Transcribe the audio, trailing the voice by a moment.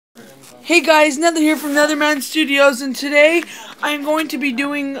Hey guys, Nether here from Netherman Studios, and today I'm going to be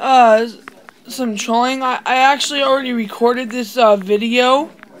doing some trolling. I actually already recorded this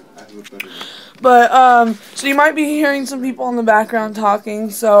video, but so you might be hearing some people in the background talking,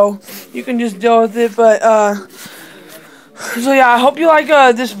 so you can just deal with it. But so yeah, I hope you like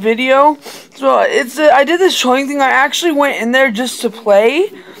this video. So I did this trolling thing. I actually went in there just to play,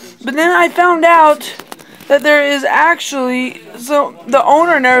 but then I found out that there is actually, so the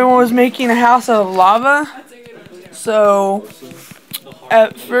owner and everyone was making a house out of lava. So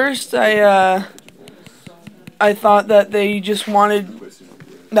at first I thought that they just wanted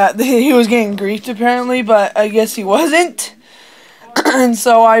that he was getting griefed apparently, but I guess he wasn't. And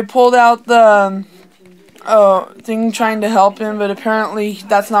so I pulled out the thing trying to help him, but apparently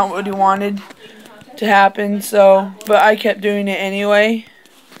that's not what he wanted to happen. So, but I kept doing it anyway.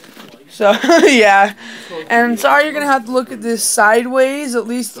 So, yeah. And sorry you're going to have to look at this sideways. At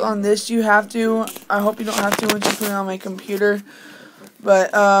least on this you have to. I hope you don't have to once you put it on my computer.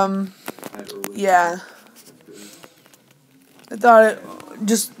 But, yeah. I thought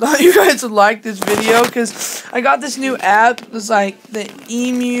you guys would like this video, because I got this new app. It's like the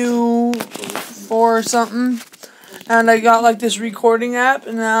Emu 4 or something. And I got like this recording app,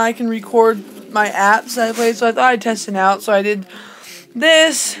 and now I can record my apps that I played. So I thought I'd test it out. So I did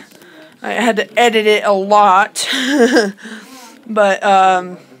this. I had to edit it a lot, but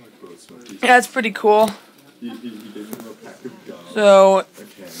yeah, it's pretty cool. So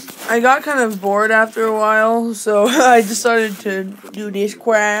I got kind of bored after a while, so I decided to do this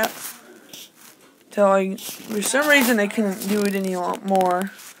crap. For some reason I couldn't do it any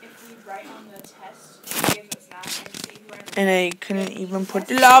more, and I couldn't even put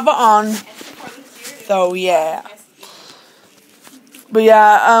the lava on. So yeah. But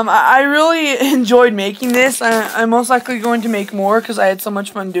yeah, I really enjoyed making this. I'm most likely going to make more because I had so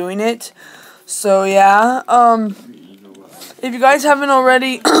much fun doing it. So yeah, if you guys haven't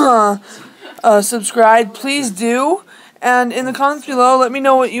already subscribed, please do. And in the comments below, let me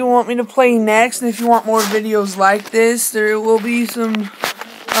know what you want me to play next. And if you want more videos like this, there will be some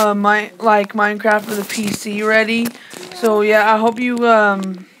like Minecraft for the PC ready. So yeah, I hope you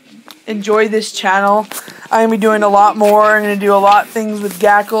enjoy this channel. I'm going to be doing a lot more. I'm going to do a lot of things with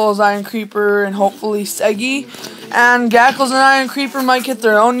Gackles, Iron Creeper, and hopefully Seggy. And Gackles and Iron Creeper might get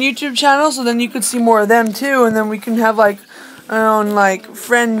their own YouTube channel, so then you could see more of them too, and then we can have like our own like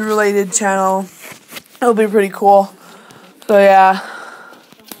friend-related channel. It'll be pretty cool. So yeah.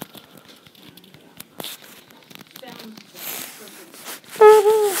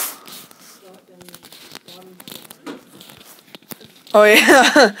 Oh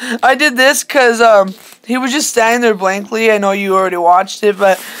yeah, I did this because he was just standing there blankly. I know you already watched it,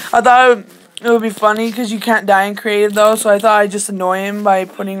 but I thought it would be funny because you can't die in creative though, so I thought I'd just annoy him by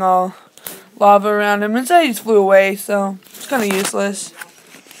putting all lava around him. Instead he just flew away, so it's kind of useless.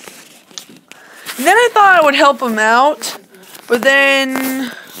 And then I thought I would help him out, but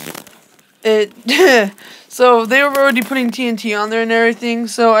then so they were already putting TNT on there and everything,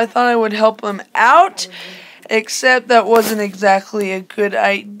 so I thought I would help him out. Except that wasn't exactly a good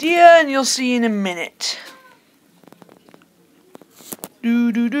idea, and you'll see in a minute.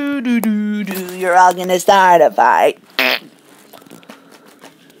 You're all gonna start a fight.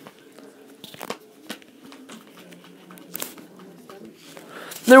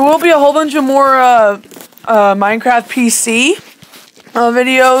 There will be a whole bunch of more Minecraft PC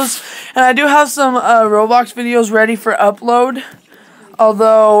videos, and I do have some Roblox videos ready for upload.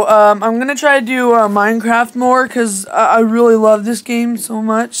 Although, I'm going to try to do Minecraft more, because I really love this game so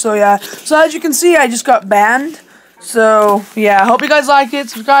much. So, yeah. So, as you can see, I just got banned. So, yeah. I hope you guys liked it.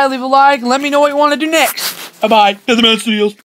 Subscribe, leave a like, and let me know what you want to do next. Bye-bye. Netherman Studios.